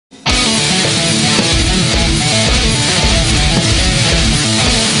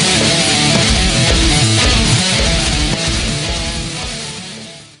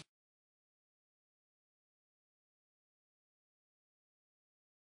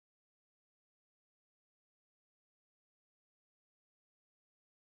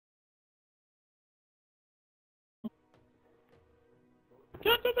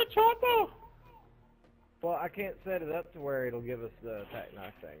Get to the chopper! Well, I can't set it up to where it'll give us the attack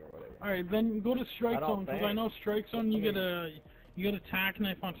knife thing or whatever. Alright, then go to strike zone, because I think. know strike zone you get attack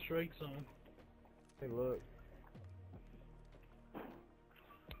knife on strike zone. Hey, look.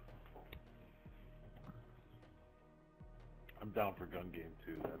 I'm down for gun game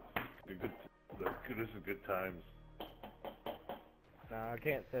too. That's this is good times. No, I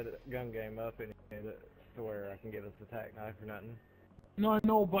can't set a gun game up to where I can get us attack knife or nothing. No, I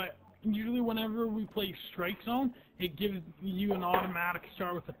know, but usually whenever we play strike zone, it gives you an automatic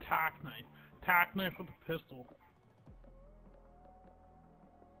start with attack knife. Attack knife with a pistol.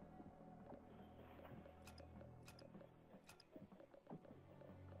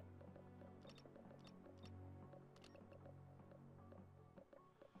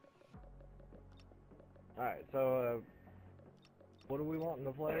 Alright, so, what do we want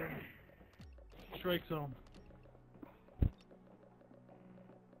to play? Strike zone.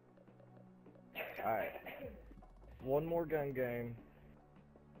 Alright. One more gun game.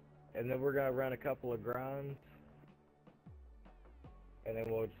 And then we're gonna run a couple of grinds. And then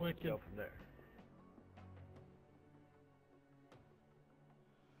we'll just go from there.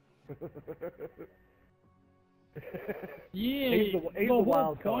 Yeah, he's the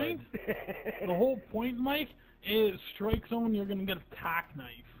wild point, the whole point, Mike, is strike zone, you're gonna get a tack knife.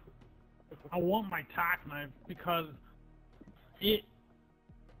 I want my tack knife because you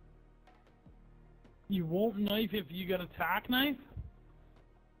won't knife if you get a tack knife?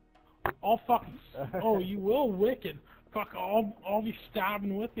 I'll fucking, oh, you will, wicked. Fuck, I'll be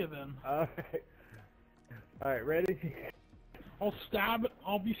stabbing with you then. Alright, ready?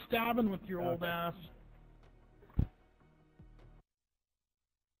 I'll be stabbing with your old ass.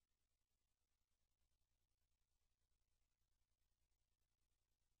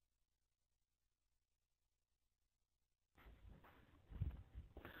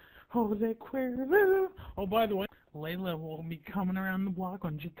 Jose Cuervo. Oh, by the way, Layla will be coming around the block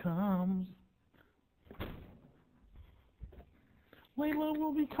when she comes. Layla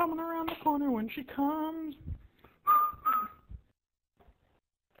will be coming around the corner when she comes.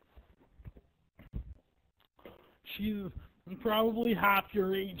 She's probably half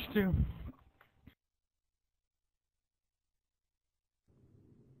your age, too.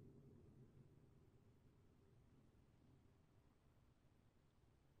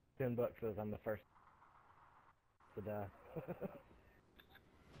 $10 says I'm the first to die.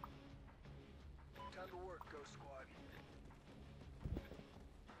 Time to work, Ghost Squad.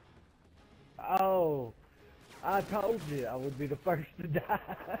 Oh, I told you I would be the first to die.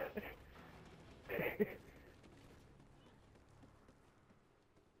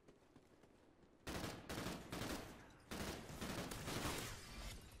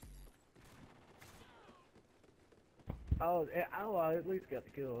 Oh, I at least got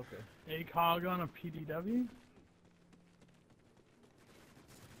the kill, okay. ACOG on a PDW?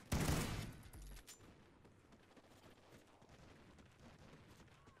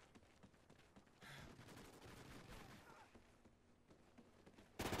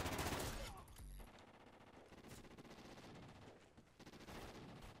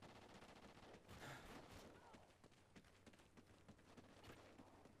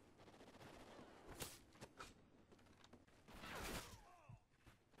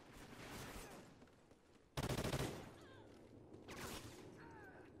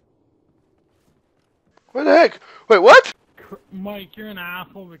 What the heck? Wait, what? Mike, you're an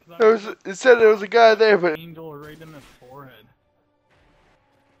asshole because It said there was a guy there, but angel right in the forehead.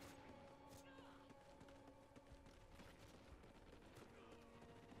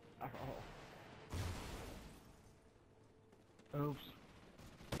 Oops.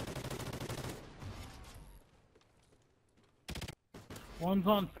 One's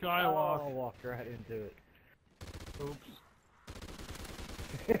on Skywalk. Oh, I walked right into it. Oops.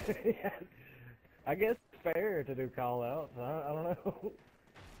 Yeah, I guess it's fair to do call-outs. I don't know.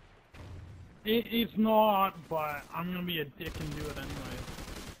 It's not, but I'm gonna be a dick and do it anyway.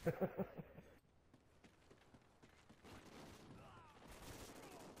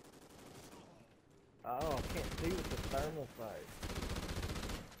 Oh, I can't see with the thermal sight.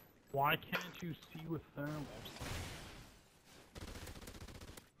 Why can't you see with thermals?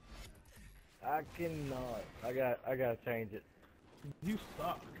 I cannot. I gotta change it. You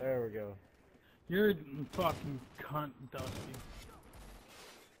suck. There we go. You're a fucking cunt, Dusty.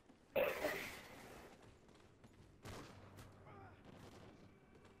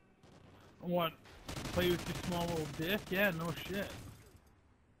 What? Play with your small little dick? Yeah, no shit.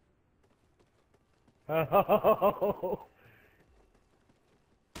 Oh.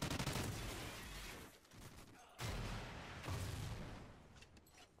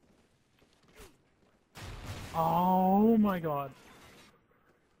 Oh my god.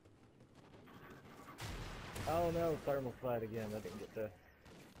 Oh no, thermal slide again. I didn't get the.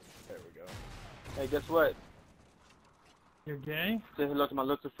 There we go. Hey, guess what? You're gay? Say hello to my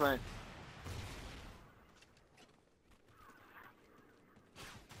little friend.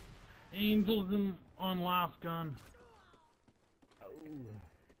 Angels on last gun.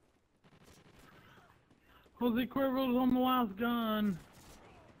 Jose Cuervo's on the last gun.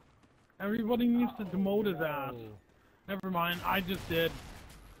 Everybody needs to demote his ass. Never mind, I just did.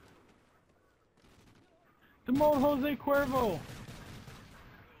 Demote Jose Cuervo.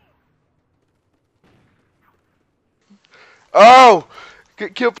 Oh!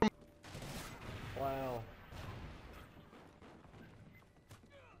 Get killed from. Wow.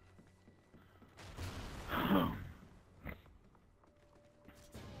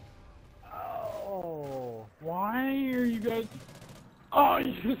 Oh. Why are you guys... Oh,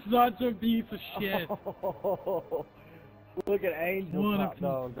 you're such a piece of shit. Look at Angel What a Top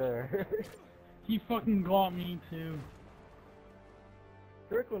Dog there. He fucking got me too.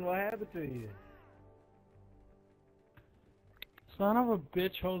 Strickland, what happened to you? Son of a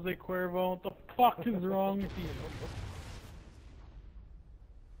bitch, Jose Cuervo. What the fuck is wrong with you?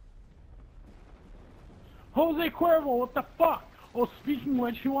 Jose Cuervo, what the fuck? Oh, speaking of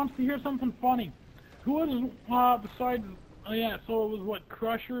which, who wants to hear something funny? Who was, besides, yeah, so it was what,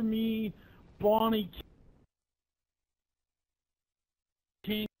 Crusher, me, Bonnie,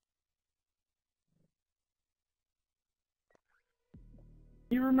 King.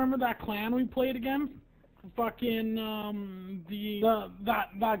 You remember that clan we played against? Fucking,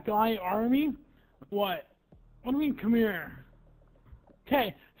 that guy, Army? What? What do you mean, come here?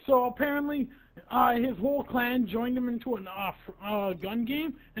 Okay, so apparently, his whole clan joined him into a gun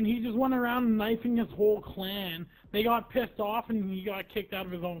game, and he just went around knifing his whole clan. They got pissed off, and he got kicked out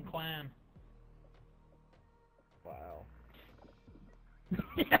of his own clan. Wow.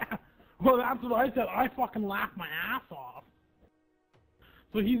 Yeah, well, that's what I said. I fucking laughed my ass off.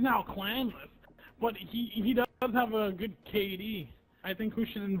 So he's now clanless, but he does have a good KD. I think we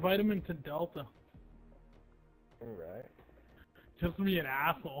should invite him into Delta. Alright. Just to be an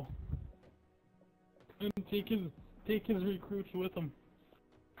asshole. And take his recruits with him.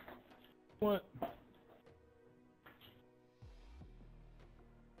 What?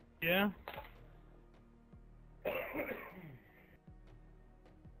 Yeah?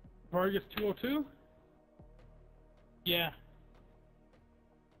 Vargas 202? Yeah.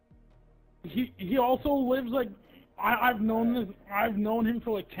 He also lives like I've known him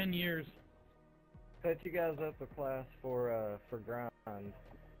for like 10 years. Set you guys up a class for grind.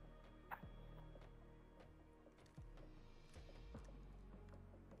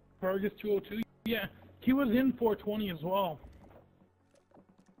 Vargas 202? Yeah. He was in 420 as well.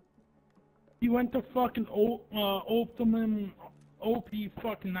 He went to fucking Optimum OP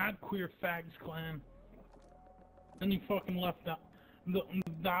fucking that queer fags clan. And he fucking left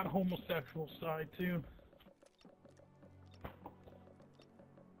that homosexual side too.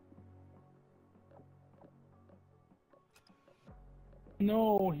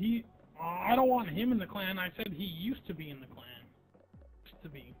 No, I don't want him in the clan. I said he used to be in the clan. Used to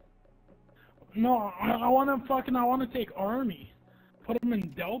be. No, I want to take Army. Put him in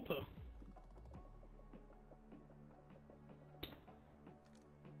Delta.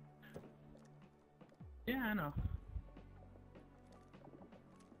 Yeah, I know.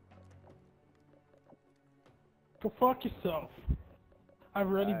 Go fuck yourself. I've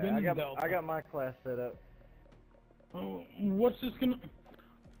already been in Delta. I got my class set up. Oh, what's this gonna...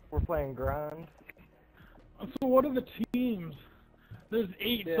 We're playing grind. So what are the teams? There's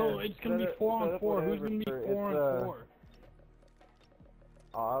 8, Yeah, so it's gonna be 4 on 4. Who's gonna be whatever. 4 on 4?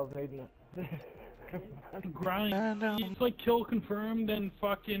 Oh, I was needing Grind. It's like kill confirmed and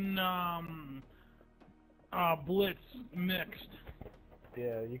fucking blitz mixed.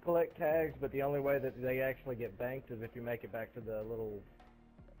 Yeah, you collect tags, but the only way that they actually get banked is if you make it back to the little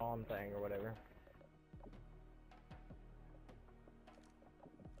on thing or whatever.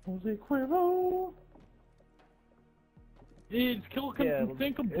 Jose Cuervo. It's kill confirm. Yeah,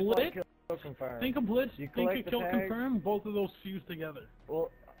 Think of it's blitz. like kill confirm. Think of blitz. You Think collect of kill the tags. confirm. Both of those fuse together. Well,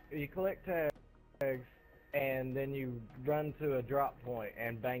 you collect tags, and then you run to a drop point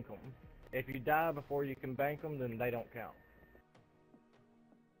and bank them. If you die before you can bank them, then they don't count.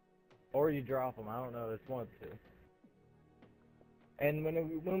 Or you drop them. I don't know. It's one of the two. And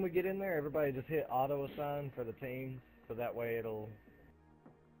when we get in there, everybody just hit auto assign for the teams, so that way it'll.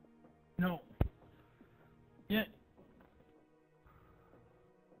 No. Yeah.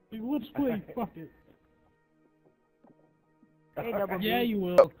 Let's play. Fuck it. Hey, double Yeah, you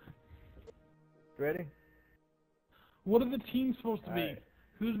will. Ready? What are the teams supposed to be? Alright.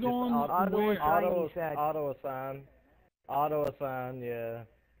 Who's Just going auto where? auto, he said. auto assign. Auto assign, yeah.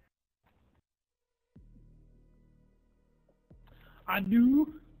 I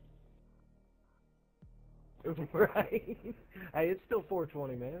do. Right. Hey, it's still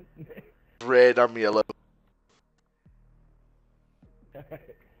 420, man. Red, I'm yellow.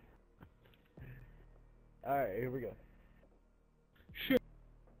 Alright, here we go. Sure.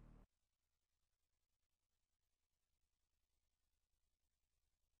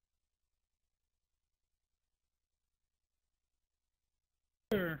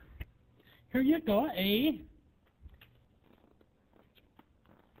 Here you go, eh?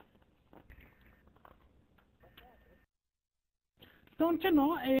 Don't you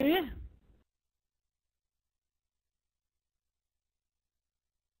know, eh?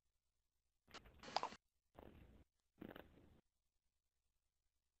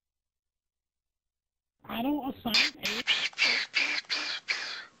 I don't assign, eh?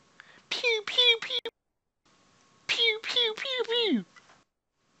 Pew pew pew. Pew pew pew pew.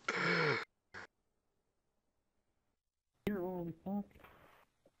 Holy fuck.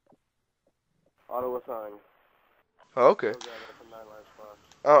 Auto assign. Oh, okay.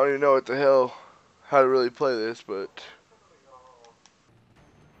 I don't even know what the hell, how to really play this, but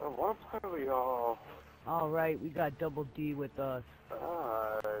What are we all? Alright, we got Double D with us.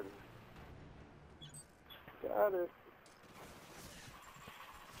 God. Got it.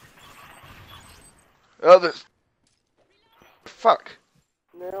 oh, this. Fuck.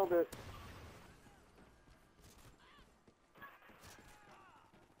 Nailed it.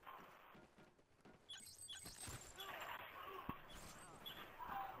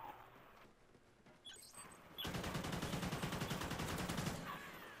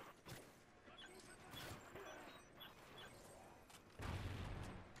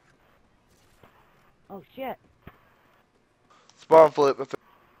 Oh shit. Spawn flip. I think.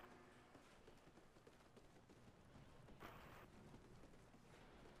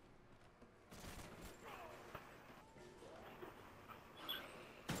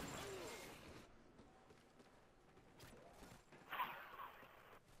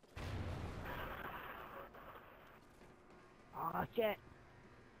 Oh shit.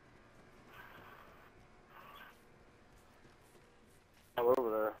 All over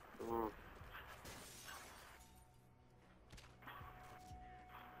there.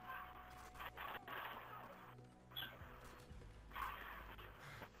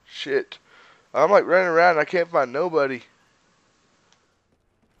 Shit. I'm like running around and I can't find nobody.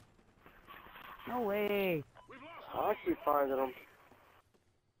 No way. I actually find them.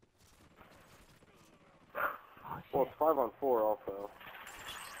 Oh Well, shit. it's 5 on 4 also.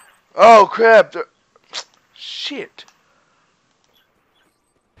 Oh crap. Shit.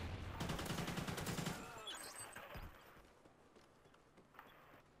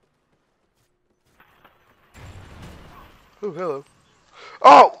 Oh, hello.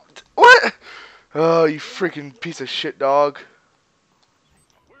 Oh, what? Oh, you freaking piece of shit dog.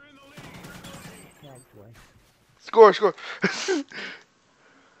 Tag's way. Score, score.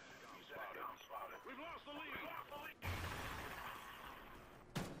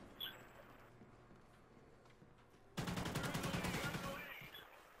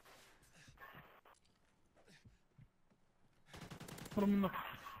 Put him in the...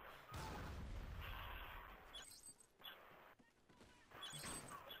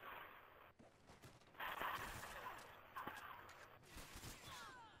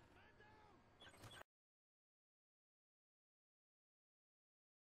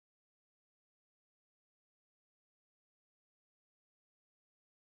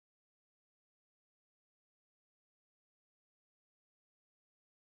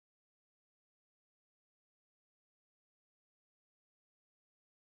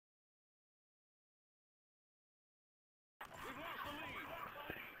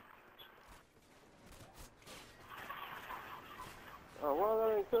 Oh, well,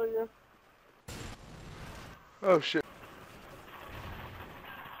 I didn't kill you. Oh shit.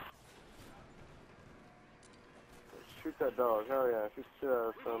 Shoot that dog. Hell yeah. Shoot the shit out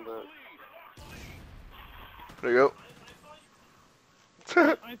of son of a bitch. There you go.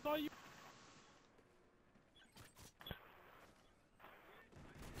 I thought you...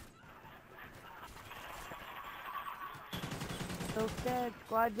 So dead,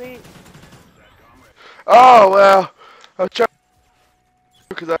 squad mate. Oh well. I was trying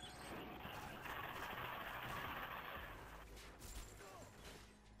because I.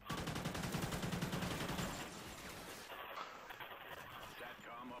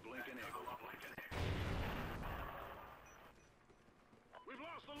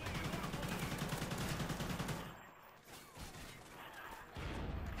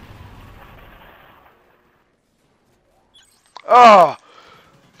 Oh!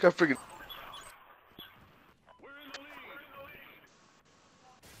 Got freaking.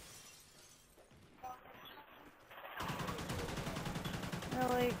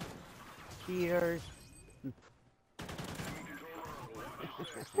 Really? Cheaters. Is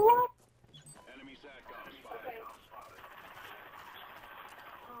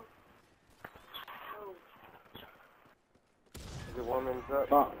it one minute up?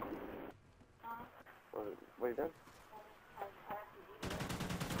 Fuck. What you done?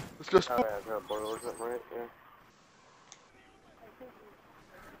 Let's go. Oh, yeah, got boilers up, right?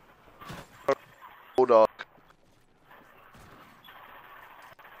 Yeah. Bulldog.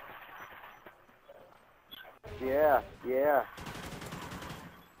 Yeah, yeah.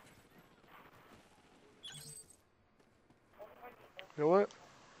 You know what?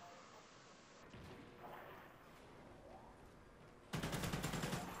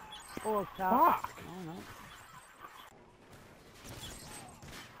 Oh, top. Fuck. I don't know.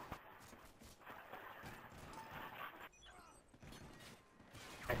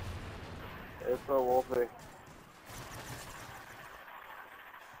 It's so wolfy.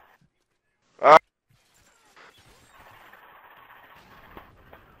 Dog.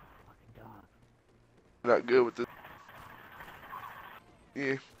 Not good with this.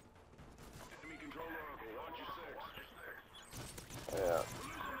 Yeah. Yeah.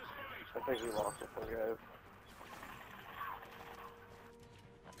 I think he lost it for guys.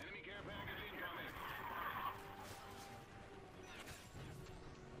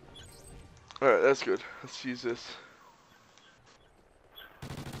 Alright, that's good. Let's use this.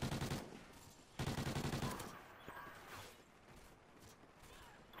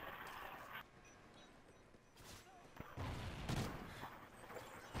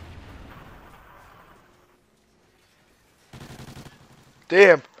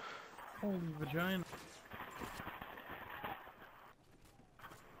 Damn. Holy vagina.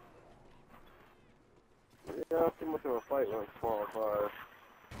 Yeah, not too much of a fight when it's 12-5.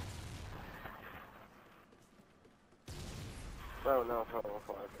 Oh, no, it's not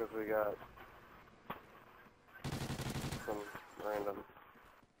 12-5, because we got some random.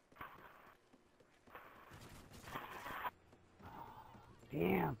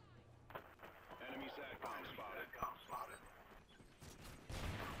 Damn.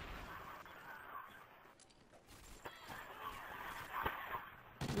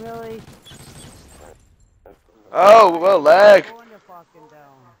 Really? Oh, well, lag. Going to fucking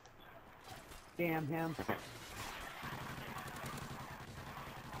down. Damn him.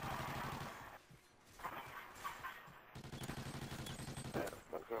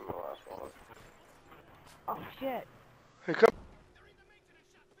 That's not my last one. Oh shit. Hey, come.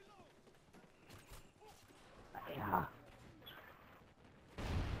 Yeah.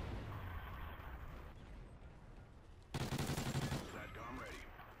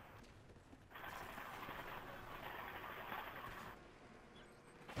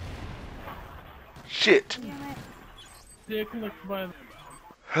 Shit. Damn it. Dick licked by the...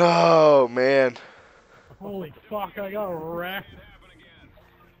 Oh, man. Holy fuck, I got wrecked.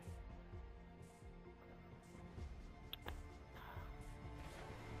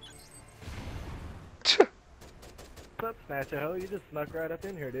 What's up, Snatch a Hoe? You just snuck right up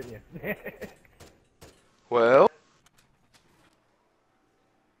in here, didn't you? Well.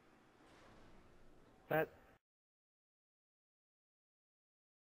 That.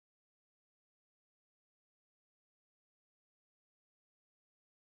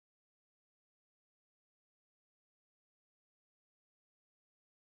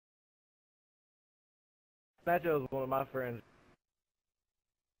 Snatch is one of my friends.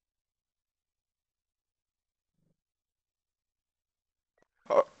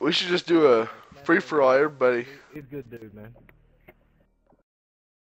 We should just do a free for all, everybody. He's a good dude, man.